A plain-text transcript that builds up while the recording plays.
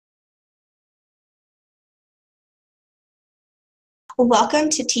Welcome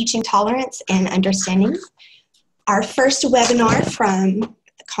to Teaching Tolerance and Understanding, our first webinar from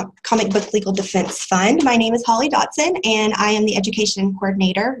the Comic Book Legal Defense Fund. My name is Holly Dotson, and I am the Education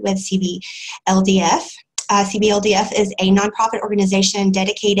Coordinator with CBLDF. CBLDF is a nonprofit organization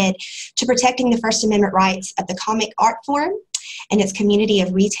dedicated to protecting the First Amendment rights of the comic art form and its community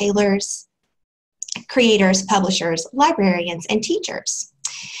of retailers, creators, publishers, librarians, and teachers.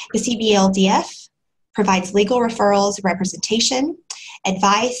 The CBLDF provides legal referrals, representation,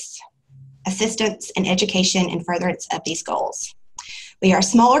 advice, assistance, and education in furtherance of these goals. We are a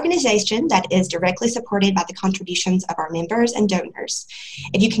small organization that is directly supported by the contributions of our members and donors.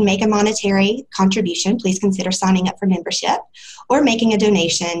 If you can make a monetary contribution, please consider signing up for membership or making a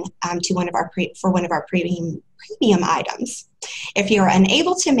donation to one of our premium items. If you are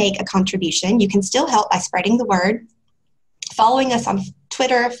unable to make a contribution, you can still help by spreading the word, following us on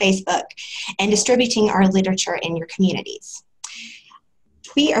Twitter, Facebook, and distributing our literature in your communities.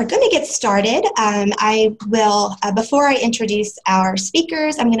 We are going to get started. Before I introduce our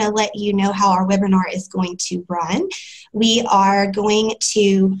speakers, I'm going to let you know how our webinar is going to run. We are going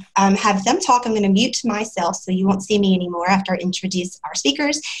to have them talk. I'm going to mute myself so you won't see me anymore after I introduce our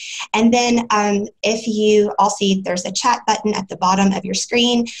speakers. And then if you all see, there's a chat button at the bottom of your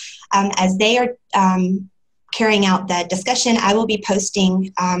screen. As they are carrying out the discussion, I will be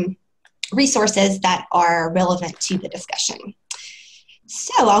posting resources that are relevant to the discussion.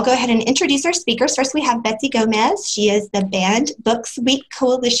 So I'll go ahead and introduce our speakers. First, we have Betsy Gomez. She is the Banned Books Week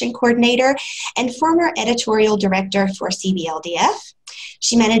Coalition Coordinator and former editorial director for CBLDF.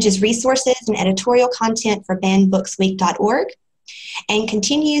 She manages resources and editorial content for bannedbooksweek.org and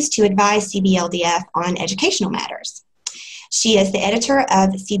continues to advise CBLDF on educational matters. She is the editor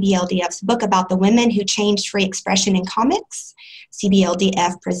of CBLDF's book about the women who changed free expression in comics.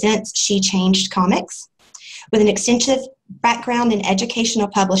 CBLDF presents She Changed Comics. With an extensive background in educational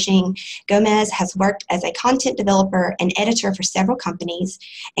publishing, Gomez has worked as a content developer and editor for several companies,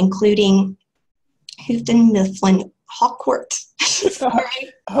 including Houghton Mifflin Harcourt.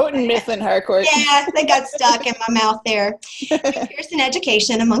 Houghton Mifflin Harcourt. Yeah, they got stuck in my mouth there. Pearson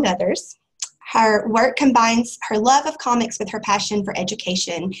Education, among others. Her work combines her love of comics with her passion for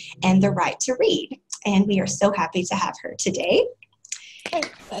education and the right to read. And we are so happy to have her today. Hi,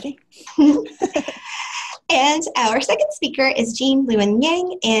 buddy. And our second speaker is Gene Luen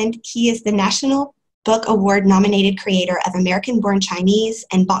Yang, and he is the National Book Award nominated creator of American-Born Chinese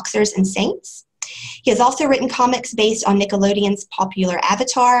and Boxers and Saints. He has also written comics based on Nickelodeon's popular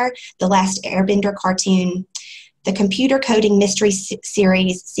Avatar, the Last Airbender cartoon, the computer coding mystery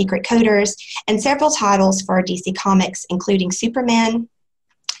series Secret Coders, and several titles for DC Comics, including Superman,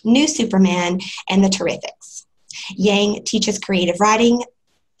 New Superman, and The Terrifics. Yang teaches creative writing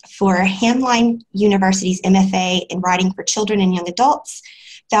for Hamline University's MFA in Writing for Children and Young Adults,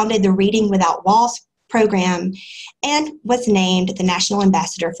 founded the Reading Without Walls program, and was named the National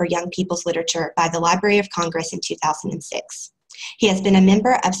Ambassador for Young People's Literature by the Library of Congress in 2006. He has been a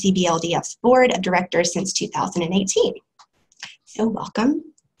member of CBLDF's Board of Directors since 2018. So welcome,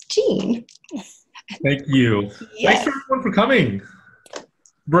 Gene. Thank you. Yes. Thanks for everyone for coming,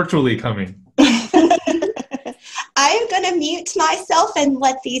 virtually coming. I'm going to mute myself and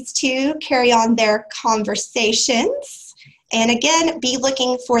let these two carry on their conversations. And again, be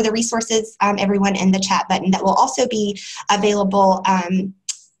looking for the resources, everyone, in the chat button that will also be available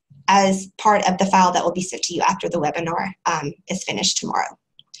as part of the file that will be sent to you after the webinar is finished tomorrow.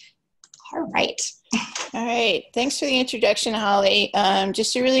 All right. All right. Thanks for the introduction, Holly.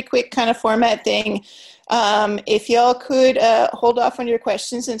 Just a really quick kind of format thing. If y'all could hold off on your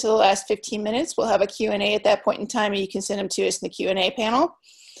questions until the last 15 minutes, we'll have a Q&A at that point in time, and you can send them to us in the Q&A panel.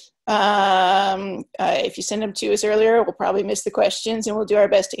 If you send them to us earlier, we'll probably miss the questions, and we'll do our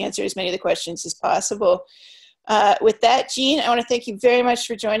best to answer as many of the questions as possible. With that, Gene, I want to thank you very much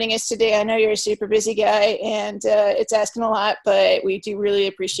for joining us today. I know you're a super busy guy, and it's asking a lot, but we do really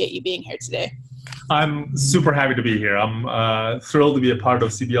appreciate you being here today. I'm super happy to be here. I'm thrilled to be a part of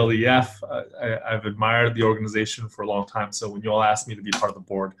CBLDF. I've admired the organization for a long time, so when you all asked me to be part of the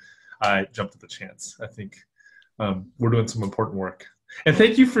board, I jumped at the chance. I think we're doing some important work. And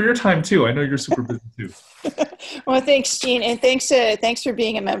thank you for your time, too. I know you're super busy, too. Well, thanks, Gene. And thanks for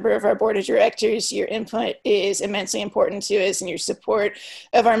being a member of our board of directors. Your input is immensely important to us, and your support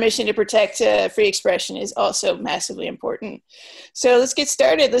of our mission to protect free expression is also massively important. So let's get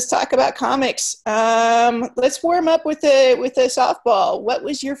started. Let's talk about comics. Let's warm up with a softball. What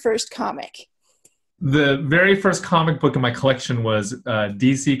was your first comic? The very first comic book in my collection was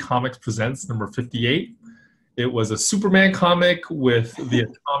DC Comics Presents number 58. It was a Superman comic with the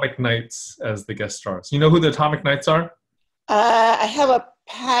Atomic Knights as the guest stars. You know who the Atomic Knights are? I have a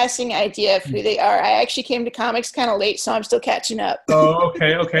passing idea of who they are. I actually came to comics kind of late, so I'm still catching up. Oh,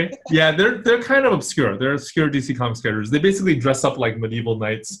 okay, okay. Yeah, they're kind of obscure. They're obscure DC Comics characters. They basically dress up like medieval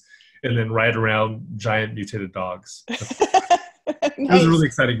knights and then ride around giant mutated dogs. Nice. It was a really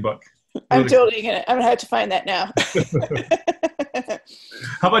exciting book. I'm gonna have to find that now.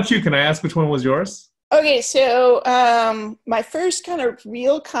 How about you? Can I ask which one was yours? Okay, so my first kind of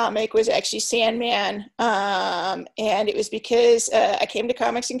real comic was actually Sandman, and it was because I came to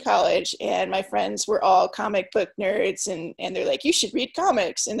comics in college, and my friends were all comic book nerds, and they're like, you should read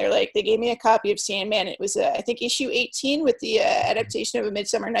comics, and they gave me a copy of Sandman. It was, I think, issue 18 with the adaptation of A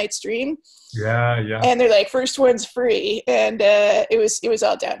Midsummer Night's Dream. Yeah, yeah. And they're like, first one's free, and it was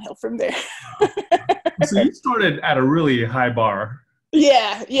all downhill from there. So you started at a really high bar.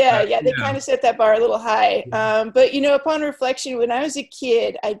 Yeah. They kind of set that bar a little high. But, upon reflection, when I was a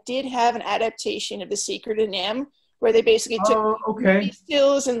kid, I did have an adaptation of The Secret of Nim, where they basically took movie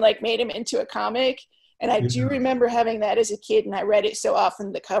stills and made them into a comic. And I do remember having that as a kid, and I read it so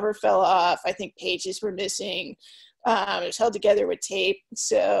often the cover fell off. I think pages were missing. It was held together with tape.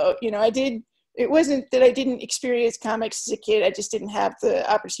 So, it wasn't that I didn't experience comics as a kid. I just didn't have the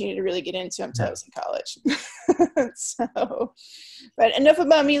opportunity to really get into them until I was in college. But enough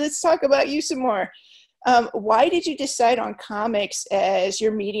about me. Let's talk about you some more. Why did you decide on comics as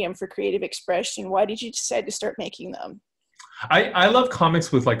your medium for creative expression? Why did you decide to start making them? I love comics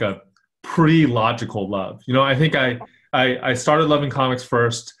with a pre-logical love. I think I started loving comics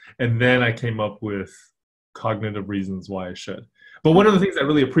first, and then I came up with cognitive reasons why I should. But one of the things I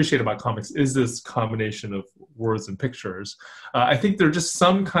really appreciate about comics is this combination of words and pictures. I think there are just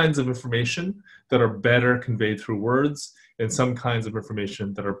some kinds of information that are better conveyed through words and some kinds of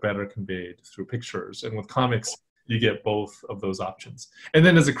information that are better conveyed through pictures. And with comics, you get both of those options. And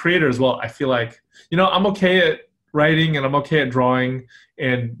then as a creator as well, I feel like, I'm okay at writing and I'm okay at drawing.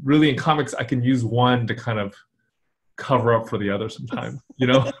 And really in comics, I can use one to kind of cover up for the other sometimes,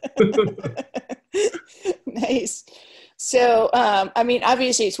 Nice. So,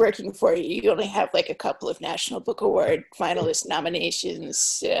 obviously it's working for you. You only have a couple of National Book Award finalist nominations.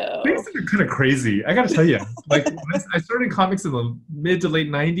 So things are kind of crazy. I got to tell you, I started comics in the mid to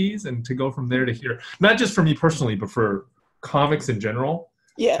late 90s, and to go from there to here, not just for me personally, but for comics in general,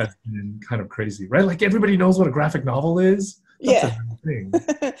 has been kind of crazy, right? Everybody knows what a graphic novel is. That's a thing.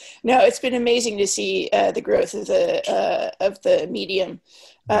 No, it's been amazing to see the growth of the medium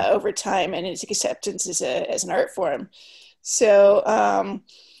over time and its acceptance as an art form. So,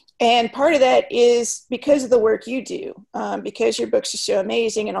 and part of that is because of the work you do, because your books are so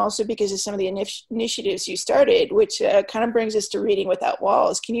amazing, and also because of some of the initiatives you started, which kind of brings us to Reading Without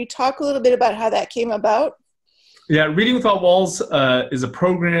Walls. Can you talk a little bit about how that came about? Yeah, Reading Without Walls is a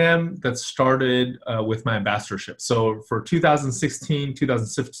program that started with my ambassadorship. So for 2016,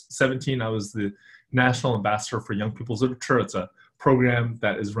 2017, I was the National Ambassador for Young People's Literature. It's a program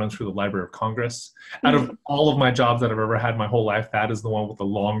that is run through the Library of Congress. Out of all of my jobs that I've ever had my whole life, that is the one with the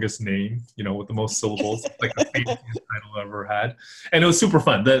longest name, with the most syllables, the fanciest title I've ever had. And it was super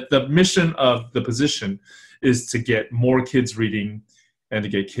fun. The mission of the position is to get more kids reading and to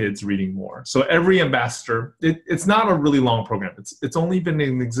get kids reading more. So every ambassador, it's not a really long program. It's only been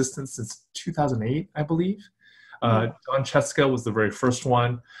in existence since 2008, I believe. Don Cheska was the very first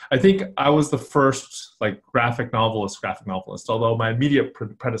one. I think I was the first graphic novelist, although my immediate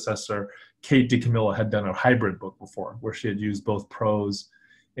predecessor, Kate DiCamillo, had done a hybrid book before where she had used both prose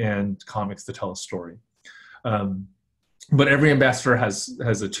and comics to tell a story. But every ambassador has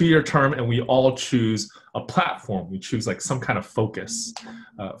a 2-year term, and we all choose a platform. We choose some kind of focus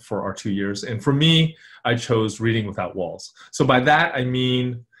for our 2 years. And for me, I chose Reading Without Walls. So by that, I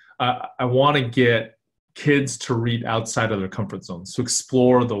mean, I want to get kids to read outside of their comfort zones, to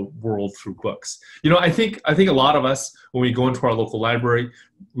explore the world through books. I think a lot of us, when we go into our local library,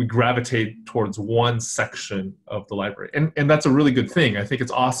 we gravitate towards one section of the library. And that's a really good thing. I think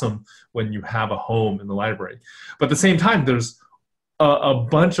it's awesome when you have a home in the library. But at the same time, there's a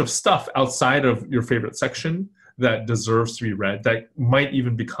bunch of stuff outside of your favorite section that deserves to be read, that might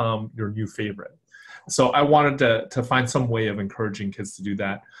even become your new favorite. So I wanted to find some way of encouraging kids to do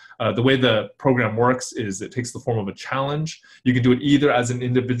that. The way the program works is it takes the form of a challenge. You can do it either as an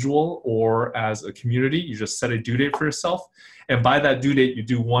individual or as a community. You just set a due date for yourself. And by that due date, you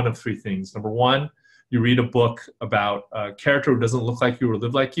do one of 3 things. Number 1, you read a book about a character who doesn't look like you or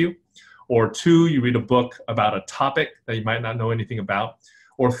live like you. Or 2, you read a book about a topic that you might not know anything about.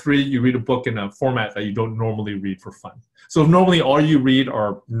 Or 3, you read a book in a format that you don't normally read for fun. So if normally all you read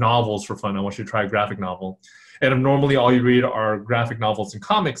are novels for fun, I want you to try a graphic novel. And if normally all you read are graphic novels and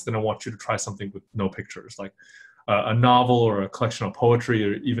comics, then I want you to try something with no pictures, like a novel or a collection of poetry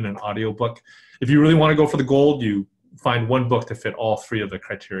or even an audiobook. If you really want to go for the gold, you find one book to fit all three of the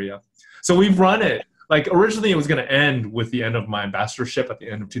criteria. So we've run it. Like originally it was going to end with the end of my ambassadorship at the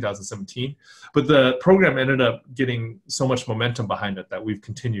end of 2017, but the program ended up getting so much momentum behind it that we've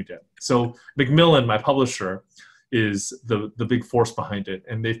continued it. So Macmillan, my publisher, is the big force behind it.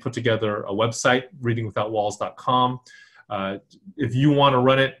 And they've put together a website, readingwithoutwalls.com. If you want to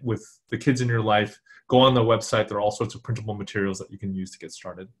run it with the kids in your life, go on the website. There are all sorts of printable materials that you can use to get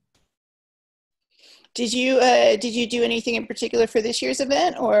started. Did you do anything in particular for this year's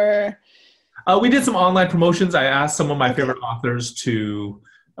event, or? We did some online promotions. I asked some of my favorite authors to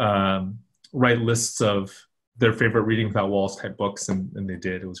write lists of their favorite Reading Without Walls type books, and they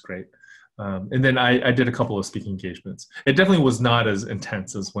did. It was great. And then I did a couple of speaking engagements. It definitely was not as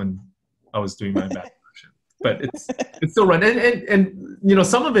intense as when I was doing my bachelorship, but it's still run. And you know,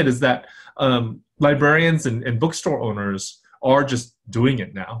 some of it is that librarians and bookstore owners are just doing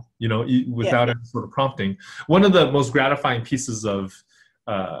it now, you know, without any sort of prompting. One of the most gratifying pieces of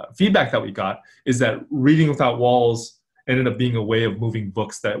feedback that we got is that Reading Without Walls ended up being a way of moving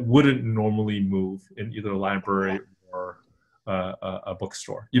books that wouldn't normally move in either a library or a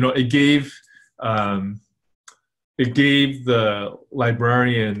bookstore. You know, it gave the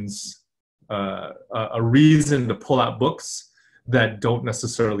librarians a reason to pull out books that don't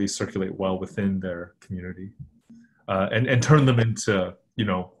necessarily circulate well within their community, and turn them into, you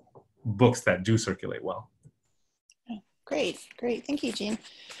know, books that do circulate well. Great. Thank you, Gene.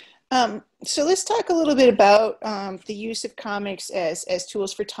 So let's talk a little bit about the use of comics as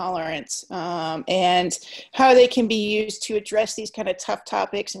tools for tolerance, and how they can be used to address these kind of tough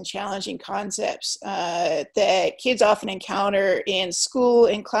topics and challenging concepts that kids often encounter in school,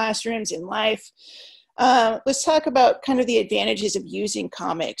 in classrooms, in life. Let's talk about kind of the advantages of using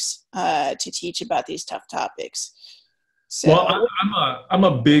comics to teach about these tough topics. So, well, I'm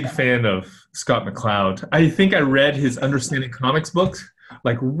a big fan of Scott McCloud. I think I read his Understanding Comics books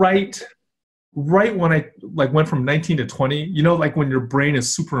like right when I went from 19 to 20, you know, like when your brain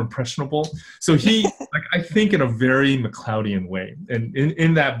is super impressionable. So he, like, I think in a very McCloudian way. And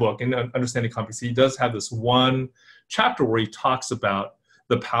in that book, in Understanding Comics, he does have this one chapter where he talks about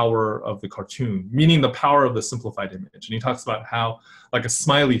the power of the cartoon, meaning the power of the simplified image. And he talks about how, like, a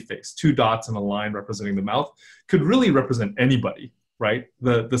smiley face, two dots and a line representing the mouth, could really represent anybody, right?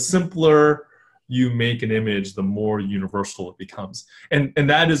 The simpler you make an image, the more universal it becomes. And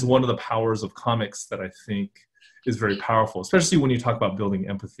that is one of the powers of comics that I think is very powerful, especially when you talk about building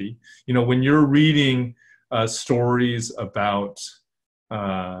empathy. You know, when you're reading stories about,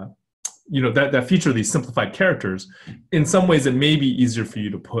 you know, that feature these simplified characters, in some ways it may be easier for you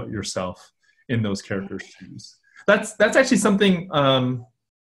to put yourself in those characters' shoes. That's actually something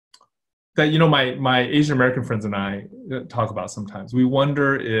that, you know, my Asian American friends and I talk about sometimes. We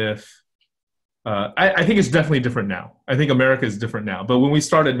wonder if, I think it's definitely different now. I think America is different now. But when we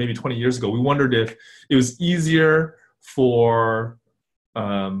started maybe 20 years ago, we wondered if it was easier for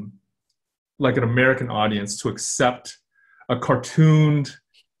like an American audience to accept a cartooned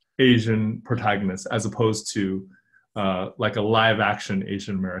Asian protagonist as opposed to like a live action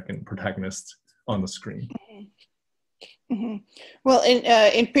Asian American protagonist on the screen. Mm-hmm. Well,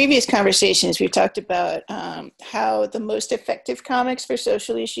 in previous conversations, we've talked about how the most effective comics for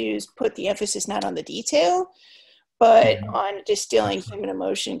social issues put the emphasis not on the detail, but on distilling human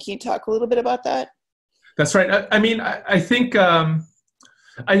emotion. Can you talk a little bit about that? That's right. I mean, I think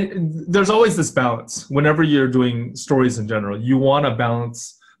there's always this balance. Whenever you're doing stories in general, you want to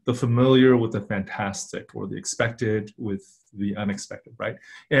balance the familiar with the fantastic, or the expected with the unexpected, right?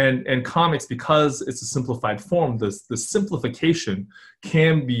 And comics, because it's a simplified form, the simplification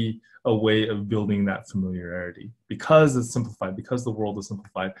can be a way of building that familiarity. Because it's simplified, because the world is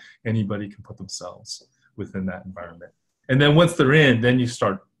simplified, anybody can put themselves within that environment. And then once they're in, then you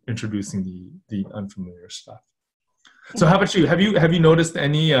start introducing the unfamiliar stuff. So how about you? Have you noticed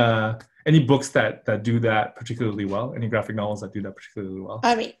any books that do that particularly well? Any graphic novels that do that particularly well?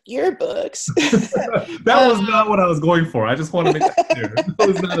 I mean, your books. That was not what I was going for. I just want to make that clear. It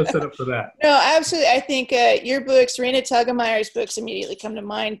was not a setup for that. No, absolutely. I think your books, Raina Telgemeier's books, immediately come to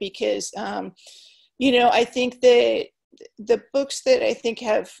mind because, you know, I think that the books that I think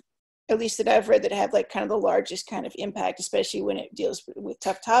have, at least that I've read, that have like kind of the largest kind of impact, especially when it deals with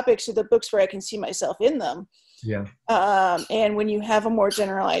tough topics, are the books where I can see myself in them. Yeah. And when you have a more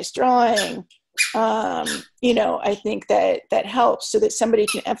generalized drawing, you know, I think that helps so that somebody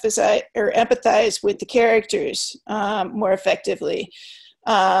can emphasize or empathize with the characters more effectively.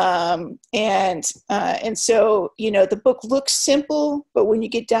 And so, you know, the book looks simple, but when you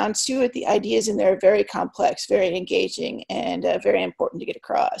get down to it, the ideas in there are very complex, very engaging, and very important to get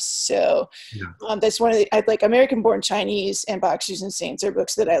across. So that's one of the, I'd like American Born Chinese and Boxers and Saints are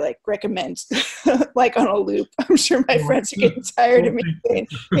books that I like recommend like on a loop. I'm sure my friends are getting tired of me saying,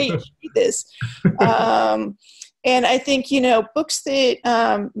 hey, you should read this. And I think, you know, books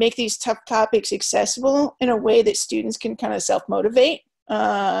that make these tough topics accessible in a way that students can kind of self-motivate,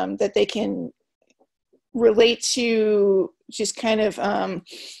 that they can relate to, just kind of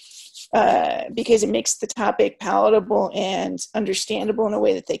because it makes the topic palatable and understandable in a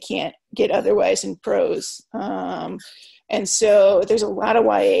way that they can't get otherwise in prose. And so there's a lot of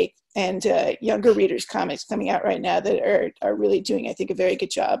YA and younger readers comics coming out right now that are really doing, I think, a very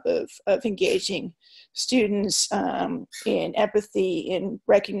good job of engaging students in empathy, in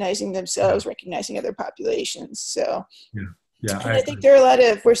recognizing themselves, recognizing other populations. So I think there are a lot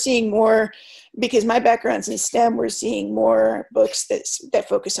of, we're seeing more, because my background's in STEM, we're seeing more books that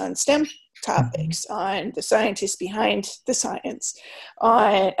focus on STEM topics, on the scientists behind the science,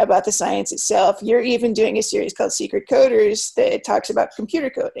 about the science itself. You're even doing a series called Secret Coders that talks about computer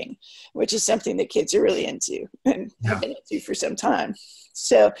coding, which is something that kids are really into and have been into for some time.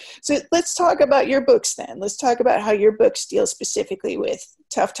 So let's talk about your books then. Let's talk about how your books deal specifically with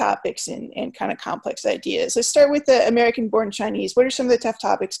tough topics and kind of complex ideas. Let's start with the American Born Chinese. What are some of the tough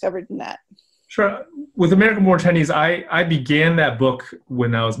topics covered in that? Sure. With American Born Chinese, I began that book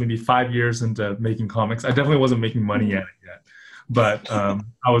when I was maybe 5 years into making comics. I definitely wasn't making money at it yet, but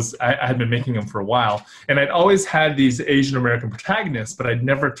I had been making them for a while, and I'd always had these Asian American protagonists, but I'd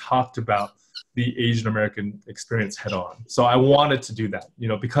never talked about the Asian American experience head on. So I wanted to do that, you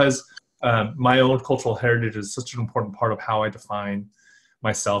know, because my own cultural heritage is such an important part of how I define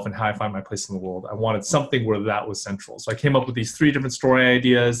myself and how I find my place in the world. I wanted something where that was central. So I came up with these 3 different story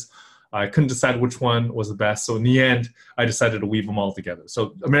ideas. I couldn't decide which one was the best. So in the end, I decided to weave them all together.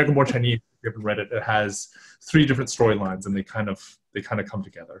 So American Born Chinese, if you haven't read it, it has 3 different storylines, and they kind of come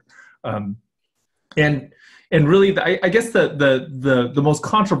together. And really, I guess the most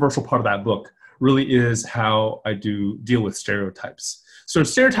controversial part of that book really is how I deal with stereotypes. So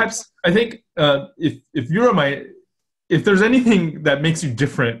stereotypes, I think, if there's anything that makes you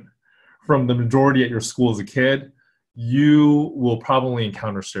different from the majority at your school as a kid, you will probably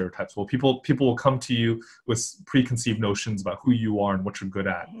encounter stereotypes. Well, people will come to you with preconceived notions about who you are and what you're good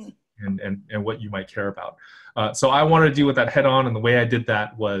at and what you might care about. So I wanted to deal with that head on, and the way I did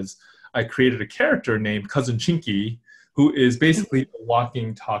that was I created a character named Cousin Chinky, who is basically a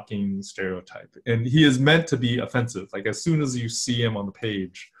walking, talking stereotype. And he is meant to be offensive. Like, as soon as you see him on the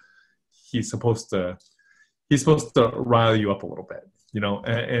page, he's supposed to rile you up a little bit, you know?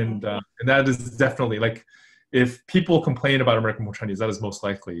 And that is definitely, like, if people complain about American Born Chinese, that is most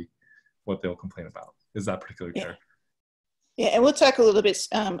likely what they'll complain about, is that particular character. Yeah, and we'll talk a little bit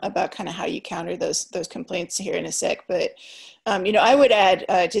about kind of how you counter those complaints here in a sec. But, you know, I would add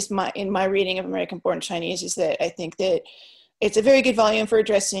in my reading of American Born Chinese is that I think that it's a very good volume for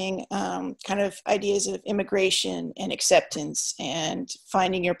addressing kind of ideas of immigration and acceptance and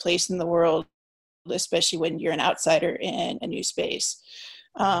finding your place in the world, especially when you're an outsider in a new space.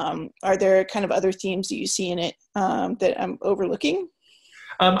 Are there kind of other themes that you see in it that I'm overlooking?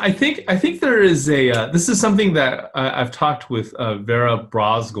 I think there is this is something that I've talked with Vera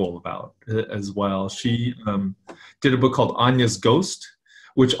Brosgol about as well. She did a book called Anya's Ghost,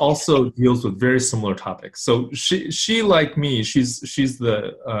 which also deals with very similar topics. So she like me, she's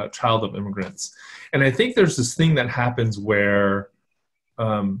the child of immigrants. And I think there's this thing that happens where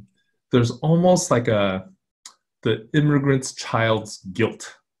there's almost like the immigrant's child's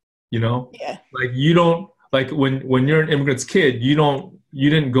guilt, you know? Yeah. Like, you don't, like, when you're an immigrant's kid, you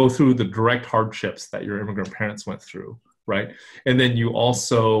didn't go through the direct hardships that your immigrant parents went through, right? And then you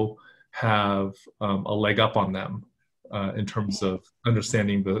also have a leg up on them in terms of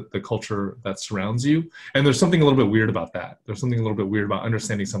understanding the culture that surrounds you. And there's something a little bit weird about that. There's something a little bit weird about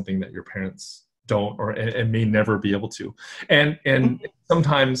understanding something that your parents don't and may never be able to. And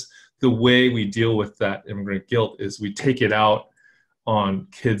sometimes the way we deal with that immigrant guilt is we take it out on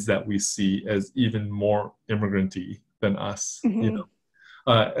kids that we see as even more immigrant-y than us, you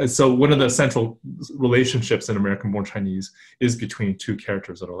know? So one of the central relationships in American Born Chinese is between 2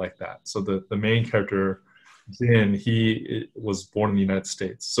 characters that are like that. So the main character, Jin, he was born in the United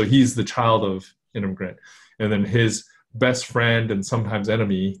States. So he's the child of an immigrant. And then his best friend and sometimes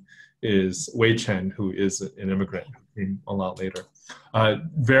enemy is Wei Chen, who is an immigrant who came a lot later.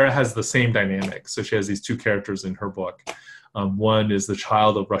 Vera has the same dynamic. So she has these 2 characters in her book. One is the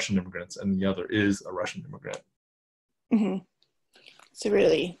child of Russian immigrants, and the other is a Russian immigrant. So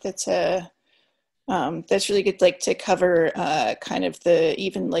really, that's really good, like to cover kind of the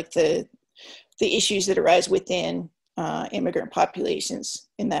issues that arise within immigrant populations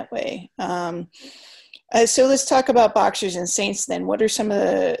in that way. So let's talk about Boxers and Saints then. What are some of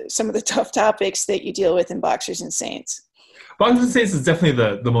the tough topics that you deal with in Boxers and Saints? Boxers and Saints is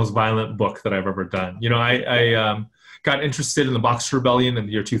definitely the most violent book that I've ever done. You know, I got interested in the Boxer Rebellion in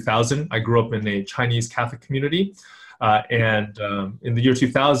the year 2000. I grew up in a Chinese Catholic community, and in the year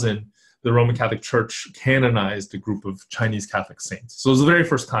 2000, the Roman Catholic Church canonized a group of Chinese Catholic saints. So it was the very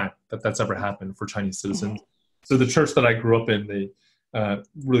first time that that's ever happened for Chinese citizens. Mm-hmm. So the church that I grew up in, they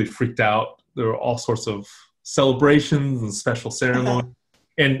really freaked out. There were all sorts of celebrations and special ceremonies.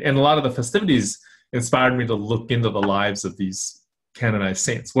 And a lot of the festivities inspired me to look into the lives of these canonized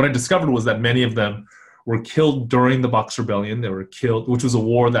saints. What I discovered was that many of them were killed during the Boxer Rebellion. They were killed, which was a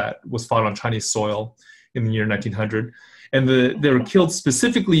war that was fought on Chinese soil in the year 1900. And they were killed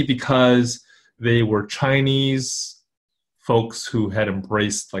specifically because they were Chinese folks who had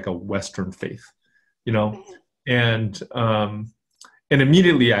embraced like a Western faith, you know? And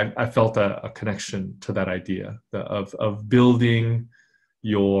immediately I felt a connection to that idea of building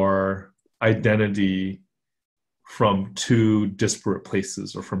your identity from two disparate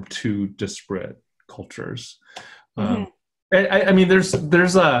places or from two disparate cultures. Mm-hmm. I mean,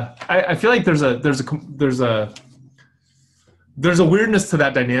 I feel like there's a weirdness to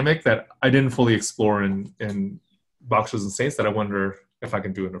that dynamic that I didn't fully explore in Boxers and Saints that I wonder if I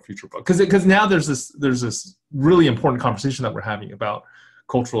can do in a future book. Because now there's this really important conversation that we're having about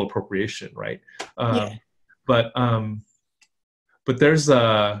cultural appropriation, right? But there's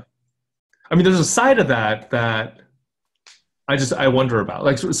a side of that I wonder about.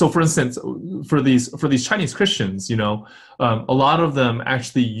 Like, so for instance, for these Chinese Christians, you know, a lot of them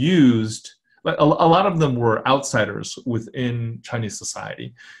actually used, a lot of them were outsiders within Chinese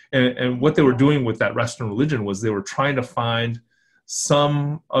society. And what they were doing with that Western religion was they were trying to find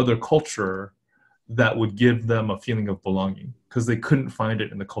some other culture that would give them a feeling of belonging, because they couldn't find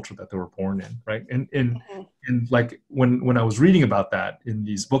it in the culture that they were born in, right? And like when I was reading about that in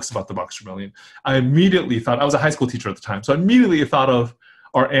these books about the Boxer Rebellion, I immediately thought, I was a high school teacher at the time, so I immediately thought of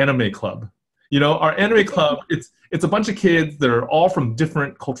our anime club. You know, our anime club, it's a bunch of kids that are all from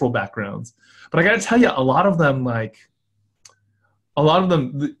different cultural backgrounds. But I gotta tell you, a lot of them,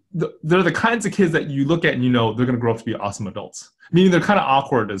 they're the kinds of kids that you look at and you know they're gonna grow up to be awesome adults. Meaning they're kind of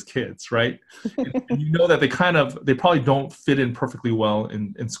awkward as kids, right? And you know that they probably don't fit in perfectly well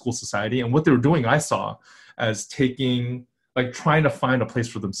in school society. And what they were doing, I saw as trying to find a place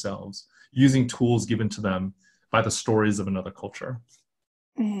for themselves, using tools given to them by the stories of another culture.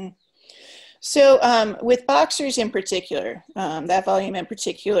 Mm-hmm. So with Boxers in particular, that volume in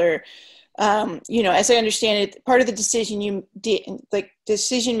particular, you know, as I understand it, part of the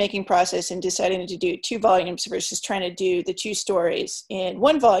decision-making process in deciding to do 2 volumes versus trying to do the 2 stories in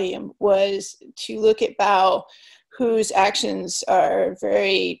 1 volume was to look at Bao, whose actions are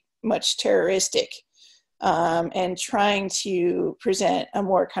very much terroristic, and trying to present a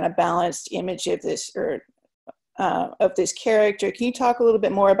more kind of balanced image of this, of this character. Can you talk a little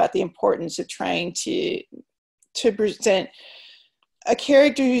bit more about the importance of trying to present a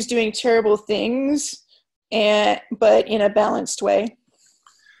character who's doing terrible things, but in a balanced way?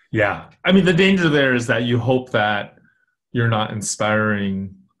 Yeah. I mean, the danger there is that you hope that you're not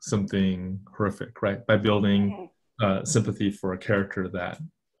inspiring something horrific, right? By building sympathy for a character that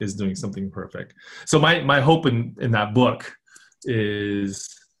is doing something horrific. So my hope in that book is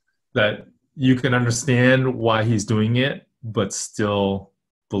that you can understand why he's doing it, but still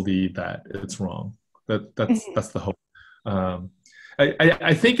believe that it's wrong. That's the hope.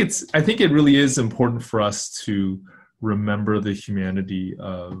 I think it really is important for us to remember the humanity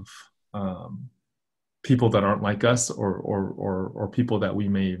of people that aren't like us, or people that we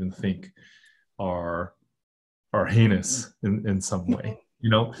may even think are heinous in some way. You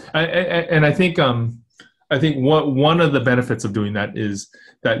know, and I think one of the benefits of doing that is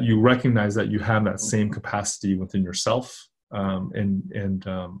that you recognize that you have that same capacity within yourself, and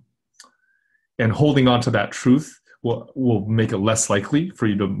holding on to that truth will make it less likely for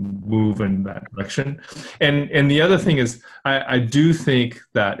you to move in that direction. And the other thing is, I do think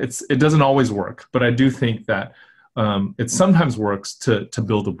that it doesn't always work, but I do think that it sometimes works to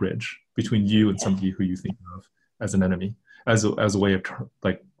build a bridge between you and somebody who you think of as an enemy, as a way of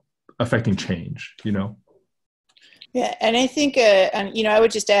affecting change, you know? Yeah, and I think, you know, I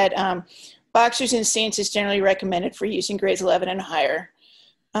would just add, Boxers and Saints is generally recommended for use in grades 11 and higher.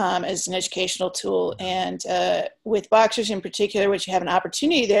 As an educational tool. And with Boxers in particular, which you have an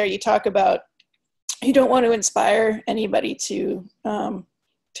opportunity there, you talk about you don't want to inspire anybody to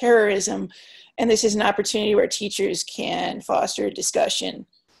terrorism. And this is an opportunity where teachers can foster a discussion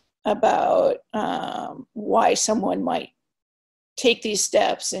about why someone might take these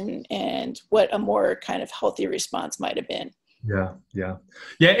steps and what a more kind of healthy response might have been. Yeah.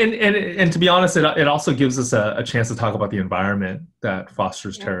 And to be honest, it also gives us a chance to talk about the environment that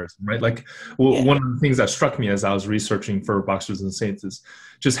fosters terrorism, right? Like one of the things that struck me as I was researching for Boxers and Saints is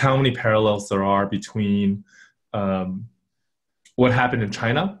just how many parallels there are between what happened in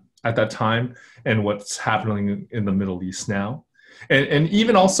China at that time and what's happening in the Middle East now. And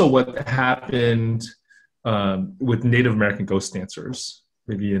even also what happened with Native American ghost dancers,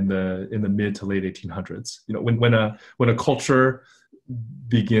 maybe in the mid to late 1800s. You know, when a culture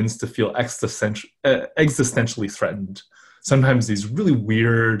begins to feel existentially threatened, sometimes these really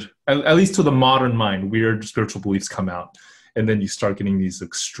weird, at least to the modern mind, weird spiritual beliefs come out, and then you start getting these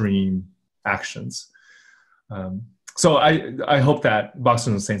extreme actions. So I hope that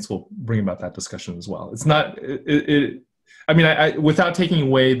Boxers and Saints will bring about that discussion as well. It's not, I mean, without taking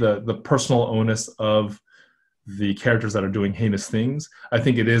away the personal onus of the characters that are doing heinous things, I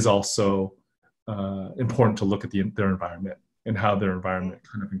think it is also important to look at their environment and how their environment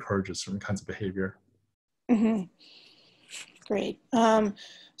kind of encourages certain kinds of behavior. Mm-hmm. Great.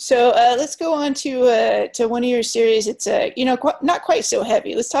 So let's go on to one of your series. It's not quite so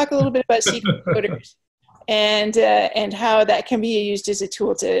heavy. Let's talk a little bit about secret coders and how that can be used as a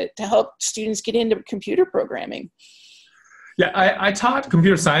tool to help students get into computer programming. Yeah, I taught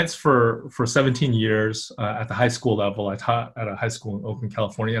computer science for 17 years at the high school level. I taught at a high school in Oakland,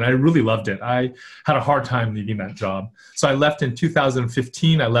 California, and I really loved it. I had a hard time leaving that job. So I left in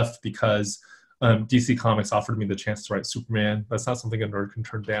 2015. I left because DC Comics offered me the chance to write Superman. That's not something a nerd can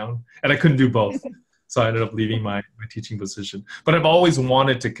turn down. And I couldn't do both. So I ended up leaving my teaching position. But I've always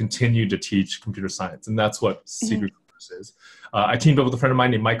wanted to continue to teach computer science, and that's what Secret Coders is. I teamed up with a friend of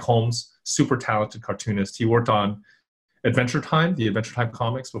mine named Mike Holmes, super talented cartoonist. He worked on Adventure Time, the Adventure Time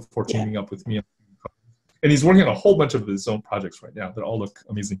comics, before teaming up with me. And he's working on a whole bunch of his own projects right now that all look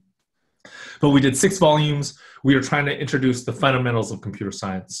amazing. But we did 6 volumes. We are trying to introduce the fundamentals of computer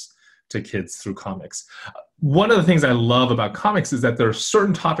science to kids through comics. One of the things I love about comics is that there are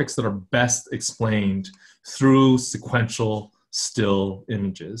certain topics that are best explained through sequential still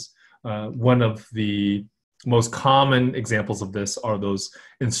images. One of the most common examples of this are those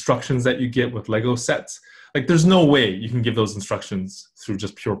instructions that you get with Lego sets. Like, there's no way you can give those instructions through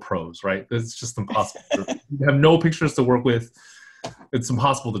just pure prose, right? It's just impossible. You have no pictures to work with. It's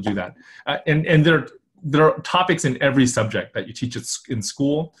impossible to do that. And there are topics in every subject that you teach in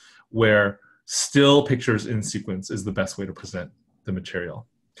school where still pictures in sequence is the best way to present the material.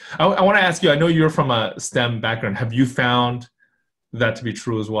 I want to ask you, I know you're from a STEM background. Have you found that to be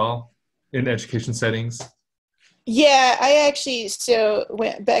true as well in education settings? Yeah, I actually, so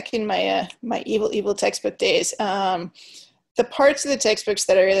went back in my my evil textbook days, the parts of the textbooks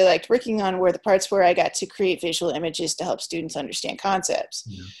that I really liked working on were the parts where I got to create visual images to help students understand concepts.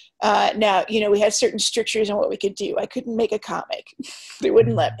 Yeah. Now, we had certain strictures on what we could do. I couldn't make a comic. They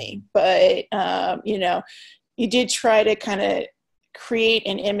wouldn't let me. But, you did try to kind of create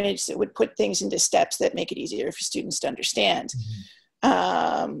an image that would put things into steps that make it easier for students to understand.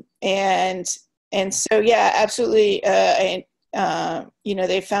 And so, yeah, absolutely.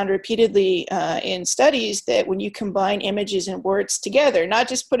 They found repeatedly in studies that when you combine images and words together, not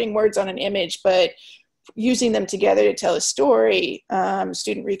just putting words on an image, but using them together to tell a story,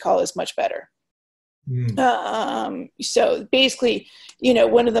 student recall is much better. So basically,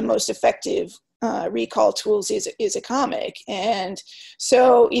 one of the most effective recall tools is a comic. And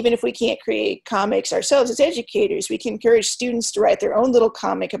so even if we can't create comics ourselves as educators, we can encourage students to write their own little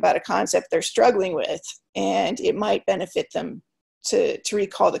comic about a concept they're struggling with, and it might benefit them to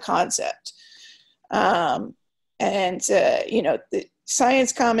recall the concept. The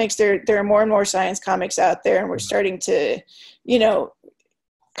science comics, there are more and more science comics out there, and we're starting to,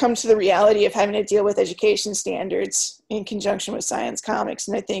 come to the reality of having to deal with education standards in conjunction with science comics.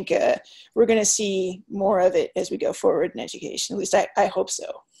 And I think we're going to see more of it as we go forward in education. At least I hope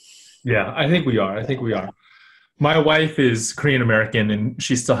so. Yeah, I think we are. My wife is Korean American, and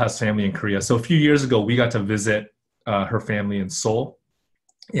she still has family in Korea. So a few years ago, we got to visit her family in Seoul,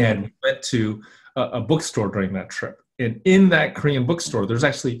 and we went to a bookstore during that trip. And in that Korean bookstore, there's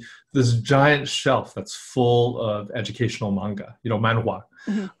actually this giant shelf that's full of educational manga, manhwa.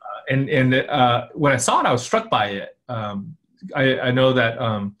 When I saw it, I was struck by it. I know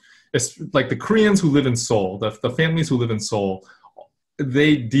that it's like the Koreans who live in Seoul, the families who live in Seoul,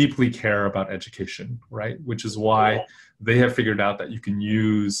 they deeply care about education, right? Which is why they have figured out that you can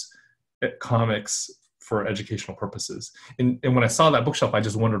use comics for educational purposes. And when I saw that bookshelf, I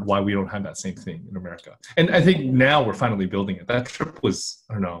just wondered why we don't have that same thing in America. And I think now we're finally building it. That trip was,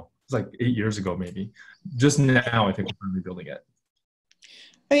 I don't know, it was like 8 years ago, maybe. Just now, I think we're finally building it.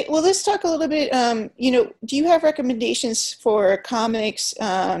 All right, well, let's talk a little bit, do you have recommendations for comics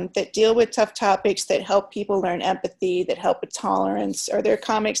that deal with tough topics, that help people learn empathy, that help with tolerance? Are there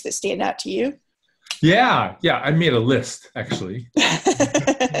comics that stand out to you? Yeah, I made a list actually.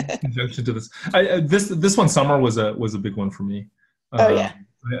 In conjunction to this, this one, Summer, was a big one for me. Oh yeah,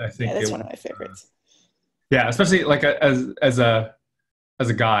 I think that's one of my favorites. Yeah, especially like as a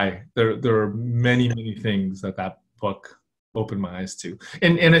guy, there are many things that book opened my eyes to,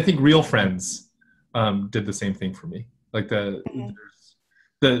 and I think Real Friends did the same thing for me. Like the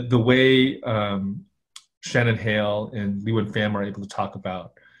way Shannon Hale and Lee Wen Pham are able to talk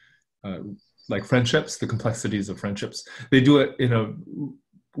about like friendships, the complexities of friendships. They do it in a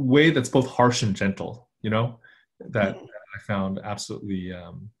way that's both harsh and gentle, that I found absolutely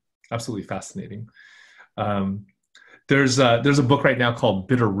fascinating. There's a book right now called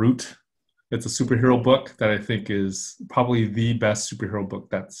Bitter Root. It's a superhero book that I think is probably the best superhero book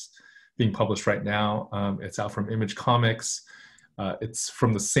that's being published right now. It's out from Image Comics. It's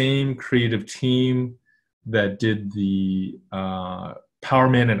from the same creative team that did the Power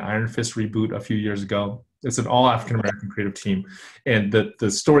Man and Iron Fist reboot a few years ago. It's an all African-American creative team. And the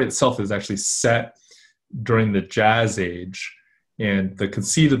story itself is actually set during the Jazz Age. And the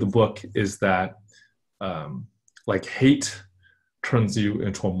conceit of the book is that like hate turns you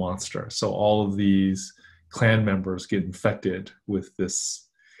into a monster. So all of these clan members get infected with this.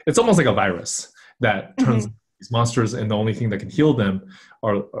 It's almost like a virus that turns these monsters, and the only thing that can heal them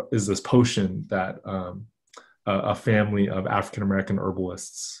is this potion that a family of African-American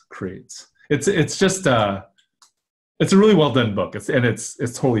herbalists creates. It's just it's a really well done book. It's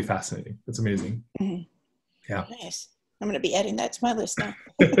totally fascinating. It's amazing. Yeah. Nice. I'm going to be adding that to my list now.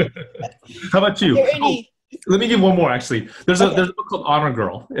 How about you? Let me give one more, actually. There's a book called Honor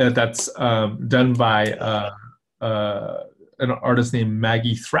Girl that's done by an artist named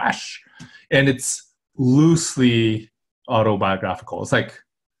Maggie Thrash, and it's loosely autobiographical. It's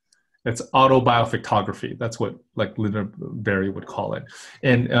autobiophotography. That's what like Linda Berry would call it.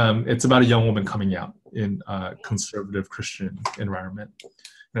 And it's about a young woman coming out in a conservative Christian environment.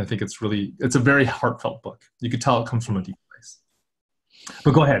 And I think it's a very heartfelt book. You could tell it comes from a deep place.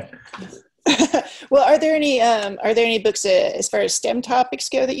 But go ahead. Well, are there any books as far as STEM topics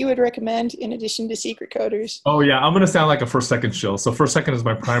go that you would recommend in addition to Secret Coders? Oh yeah, I'm going to sound like a First Second shill. So First Second is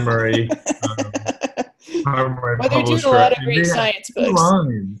my primary well, they're doing a lot of great science books.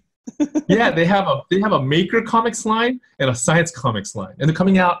 Yeah, they have a Maker Comics line and a Science Comics line, and they're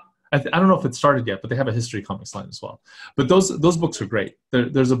coming out. I don't know if it started yet, but they have a History Comics line as well. But those books are great.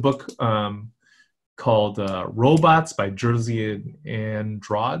 There's a book called Robots by Jersey and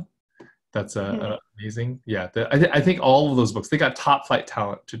Andrade. That's amazing. Yeah, I think all of those books, they got top flight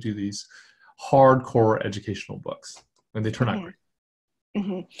talent to do these hardcore educational books, and they turn out great.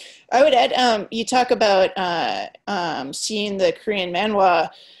 I would add, you talk about seeing the Korean manhwa.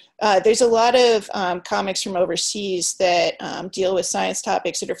 There's a lot of comics from overseas that deal with science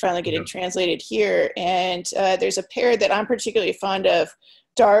topics that are finally getting translated here. And there's a pair that I'm particularly fond of,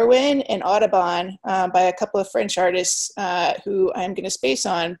 Darwin and Audubon, by a couple of French artists who I'm going to space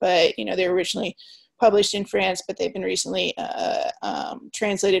on, but they were originally published in France, but they've been recently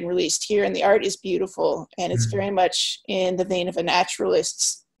translated and released here. And the art is beautiful, and it's very much in the vein of a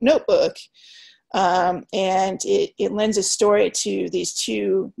naturalist's notebook. And it lends a story to these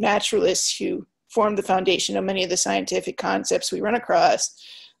two naturalists who formed the foundation of many of the scientific concepts we run across.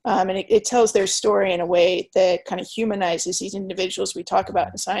 And it tells their story in a way that kind of humanizes these individuals we talk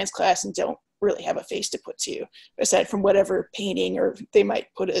about in science class and don't really have a face to put to, aside from whatever painting or they might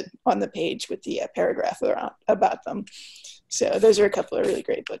put it on the page with the paragraph about them. So those are a couple of really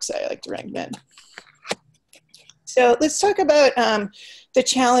great books I like to recommend. So let's talk about the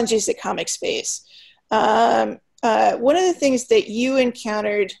challenges that comics face. One of the things that you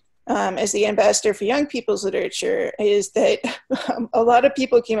encountered as the ambassador for young people's literature is that a lot of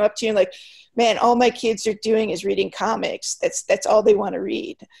people came up to you and like, man, all my kids are doing is reading comics. That's all they want to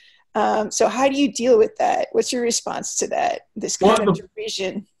read. So how do you deal with that? What's your response to that? This kind of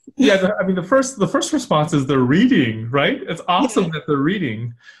derision? Yeah, the first response is they're reading, right? It's awesome that they're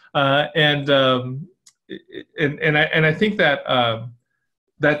reading, and I think that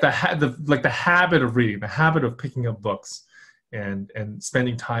the habit of reading, the habit of picking up books, and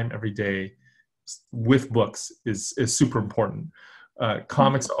spending time every day with books is super important.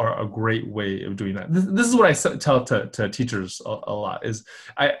 comics are a great way of doing that. This is what I tell to teachers a lot, is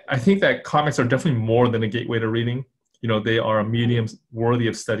I think that comics are definitely more than a gateway to reading. You know, they are a medium worthy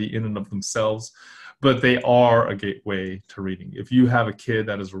of study in and of themselves, but they are a gateway to reading. If you have a kid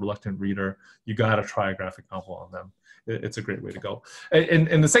that is a reluctant reader, you got to try a graphic novel on them. It's a great way to go.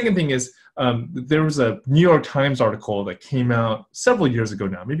 And the second thing is, there was a New York Times article that came out several years ago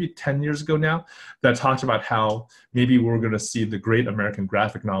now, maybe 10 years ago now, that talked about how maybe we're going to see the great American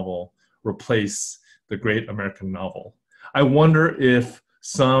graphic novel replace the great American novel. I wonder if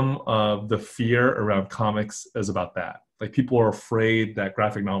some of the fear around comics is about that. Like, people are afraid that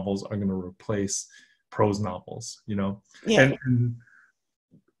graphic novels are going to replace prose novels, you know? Yeah. And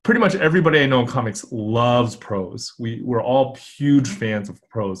pretty much everybody I know in comics loves prose. We're all huge fans of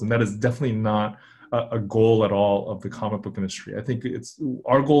prose, and that is definitely not a goal at all of the comic book industry. I think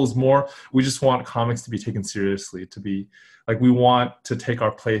our goal is more, we just want comics to be taken seriously, to be like, we want to take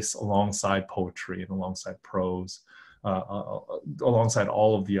our place alongside poetry and alongside prose, alongside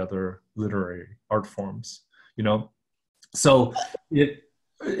all of the other literary art forms, you know? So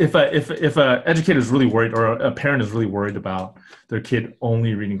if a educator is really worried, or a parent is really worried about their kid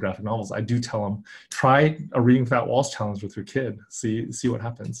only reading graphic novels, I do tell them, try a Reading Without Walls challenge with your kid. See what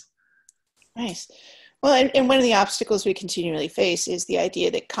happens. Nice. Well, and one of the obstacles we continually face is the idea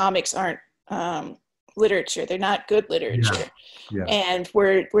that comics aren't literature. They're not good literature. Yeah. And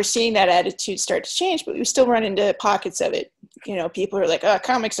we're seeing that attitude start to change, but we still run into pockets of it. You know, people are like, oh,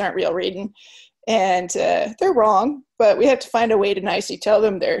 comics aren't real reading. And they're wrong, but we have to find a way to nicely tell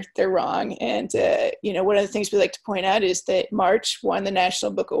them they're wrong. And, you know, one of the things we like to point out is that March won the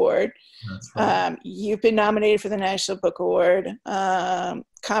National Book Award. That's right. You've been nominated for the National Book Award.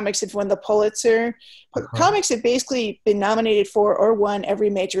 Comics have won the Pulitzer. Comics have basically been nominated for or won every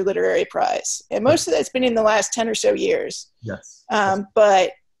major literary prize. And most of that's been in the last 10 or so years. Yes.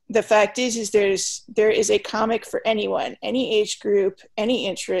 But the fact is there is a comic for anyone, any age group, any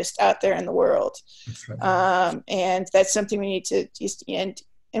interest out there in the world. That's right. And that's something we need to just end.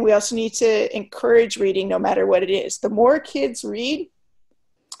 And we also need to encourage reading no matter what it is. The more kids read,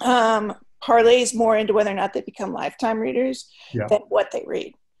 parlays more into whether or not they become lifetime readers than what they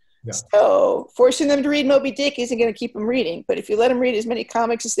read. Yeah. So forcing them to read Moby Dick isn't going to keep them reading. But if you let them read as many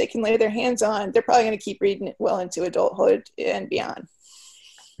comics as they can lay their hands on, they're probably going to keep reading it well into adulthood and beyond.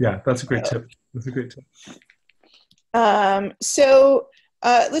 Yeah, that's a great tip. That's a great tip. So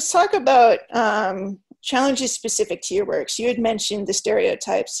let's talk about challenges specific to your works. You had mentioned the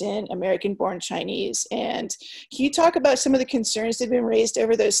stereotypes in American-born Chinese. And can you talk about some of the concerns that have been raised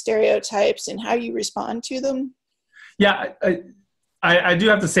over those stereotypes and how you respond to them? Yeah, I do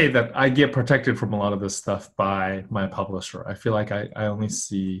have to say that I get protected from a lot of this stuff by my publisher. I feel like I only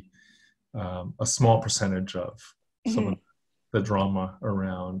see a small percentage of some of the drama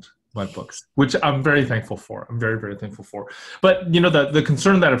around my books, which I'm very thankful for. I'm very, very thankful for. But, you know, the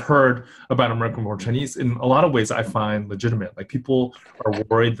concern that I've heard about American-born Chinese, in a lot of ways, I find legitimate. Like, people are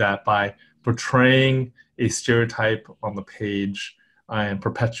worried that by portraying a stereotype on the page, I am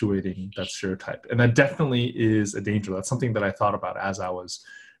perpetuating that stereotype. And that definitely is a danger. That's something that I thought about as I was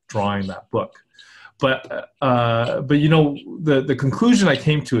drawing that book. But you know, the conclusion I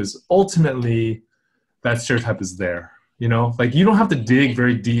came to is ultimately that stereotype is there. You know, like, you don't have to dig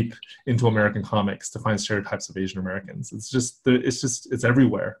very deep into American comics to find stereotypes of Asian Americans. It's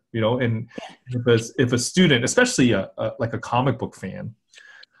everywhere, you know. And if a student, especially like a comic book fan,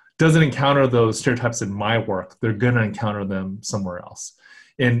 doesn't encounter those stereotypes in my work, they're going to encounter them somewhere else.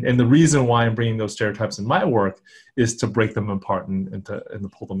 And the reason why I'm bringing those stereotypes in my work is to break them apart and to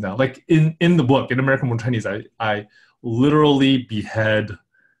pull them down. Like, in the book, in American-born Chinese, I literally behead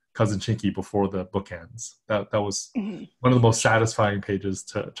Cousin Chinky before the book ends. That was one of the most satisfying pages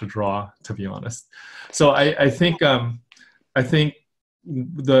to draw, to be honest. So I think the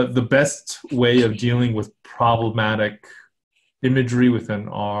best way of dealing with problematic imagery within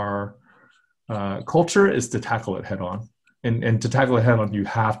our culture is to tackle it head on. And to tackle it head on, you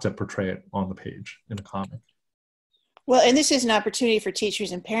have to portray it on the page in a comic. Well, and this is an opportunity for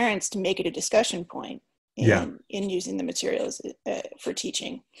teachers and parents to make it a discussion point in using the materials for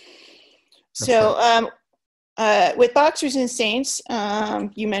teaching. So with Boxers and Saints,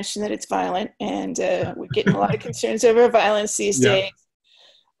 you mentioned that it's violent, and we're getting a lot of concerns over violence these days.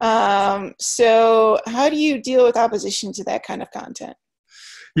 So how do you deal with opposition to that kind of content?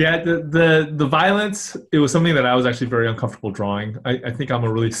 Yeah, the violence, it was something that I was actually very uncomfortable drawing. I think I'm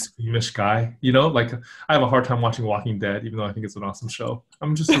a really squeamish guy, you know? Like, I have a hard time watching Walking Dead, even though I think it's an awesome show.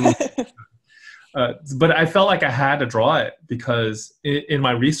 I'm just but I felt like I had to draw it because in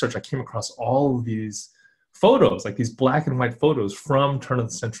my research, I came across all of these photos, like these black and white photos from turn of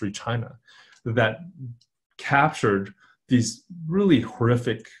the century China that captured these really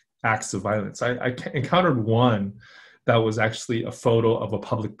horrific acts of violence. I encountered one that was actually a photo of a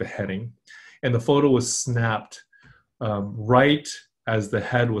public beheading, and the photo was snapped right as the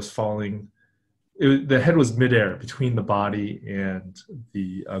head was falling. The head was midair between the body and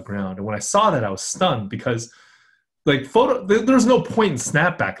the ground. And when I saw that, I was stunned because like there's no point in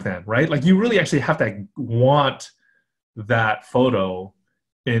snap back then, right? Like you really actually have to want that photo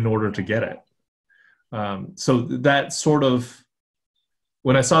in order to get it. So that sort of,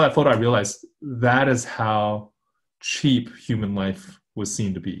 when I saw that photo, I realized that is how cheap human life was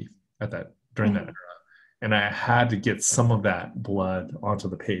seen to be during that era. And I had to get some of that blood onto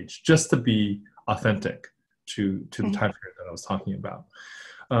the page just to be authentic to the time period that I was talking about.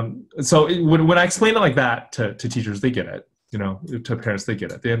 So when I explain it like that to teachers, they get it. You know, to parents, they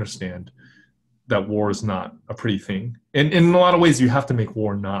get it. They understand that war is not a pretty thing. And in a lot of ways, you have to make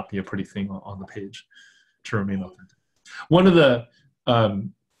war not be a pretty thing on the page to remain authentic. One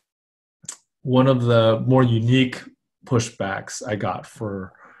of the more unique pushbacks I got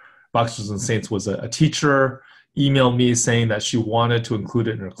for Boxers and Saints was a teacher emailed me saying that she wanted to include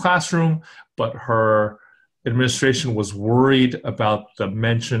it in her classroom, but her administration was worried about the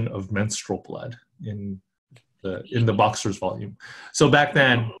mention of menstrual blood in the Boxers volume. So back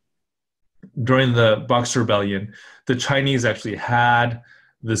then, during the Boxer Rebellion, the Chinese actually had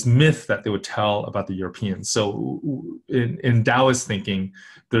this myth that they would tell about the Europeans. So in Taoist thinking,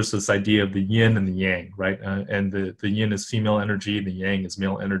 there's this idea of the yin and the yang, right? And the yin is female energy, the yang is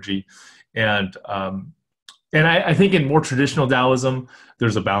male energy. And I think in more traditional Taoism,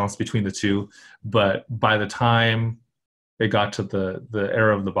 there's a balance between the two. But by the time it got to the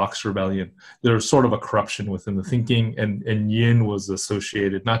era of the Boxer Rebellion, there was sort of a corruption within the thinking, and yin was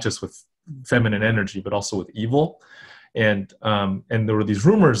associated not just with feminine energy, but also with evil. And there were these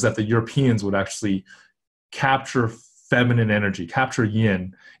rumors that the Europeans would actually capture feminine energy, capture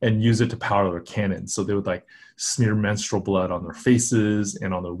yin, and use it to power their cannons. So they would like smear menstrual blood on their faces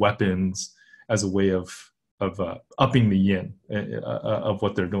and on their weapons as a way of upping the yin of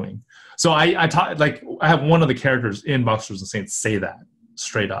what they're doing. So I taught, like, I have one of the characters in Boxers and Saints say that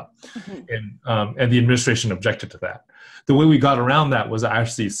straight up, and the administration objected to that. The way we got around that was I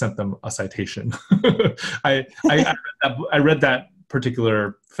actually sent them a citation. I read that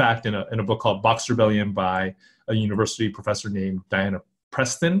particular fact in a book called Boxer Rebellion by a university professor named Diana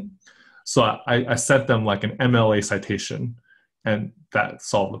Preston. So I sent them like an MLA citation, and that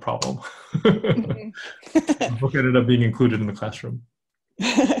solved the problem. The book ended up being included in the classroom.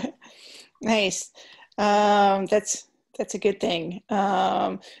 Nice. That's a good thing.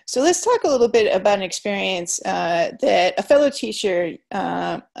 So let's talk a little bit about an experience that a fellow teacher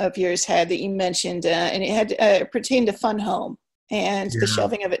of yours had that you mentioned, and it had pertained to Fun Home and the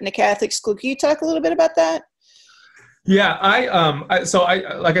shelving of it in a Catholic school. Can you talk a little bit about that? Yeah,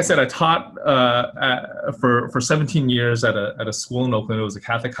 like I said, I taught for 17 years at a school in Oakland. It was a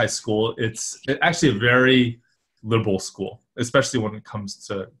Catholic high school. It's actually a very liberal school, especially when it comes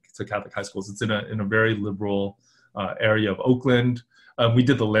to Catholic high schools. It's in a very liberal area of Oakland. We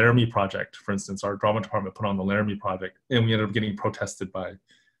did the Laramie Project, for instance. Our drama department put on the Laramie Project, and we ended up getting protested by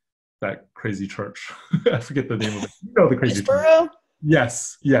that crazy church. I forget the name of it. You know the crazy church.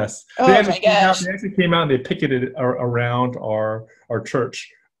 Yes. Oh my gosh. They actually came out and they picketed around our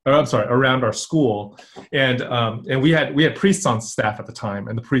church. Or, I'm sorry, around our school. And we had priests on staff at the time,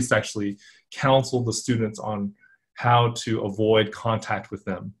 and the priests actually counseled the students on how to avoid contact with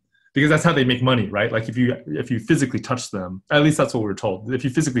them, because that's how they make money, right? Like if you physically touch them, at least that's what we were told. If you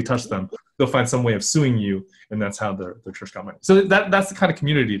physically touch them, they'll find some way of suing you, and that's how their church got money. So that's the kind of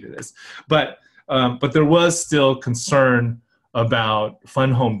community it is. But there was still concern about Fun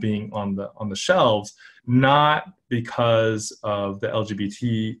Home being on the shelves, not because of the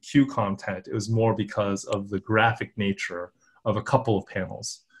LGBTQ content. It was more because of the graphic nature of a couple of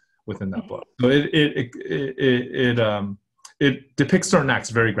panels within that book. So it depicts certain acts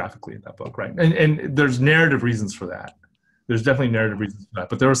very graphically in that book, right? And there's narrative reasons for that. There's definitely narrative reasons for that,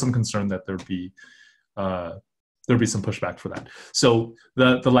 but there was some concern that there'd be some pushback for that. So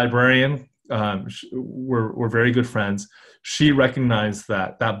the librarian, we're very good friends. She recognized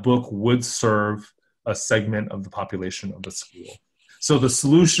that book would serve a segment of the population of the school. So the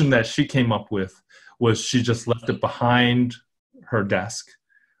solution that she came up with was she just left it behind her desk.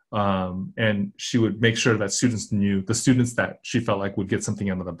 And she would make sure that the students that she felt like would get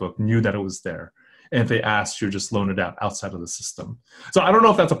something out of the book knew that it was there. And if they asked, she would just loan it out outside of the system. So I don't know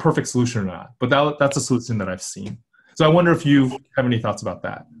if that's a perfect solution or not, but that's a solution that I've seen. So I wonder if you have any thoughts about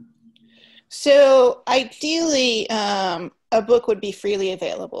that. So ideally, a book would be freely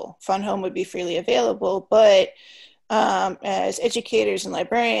available. Fun Home would be freely available, but as educators and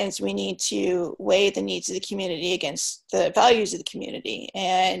librarians, we need to weigh the needs of the community against the values of the community.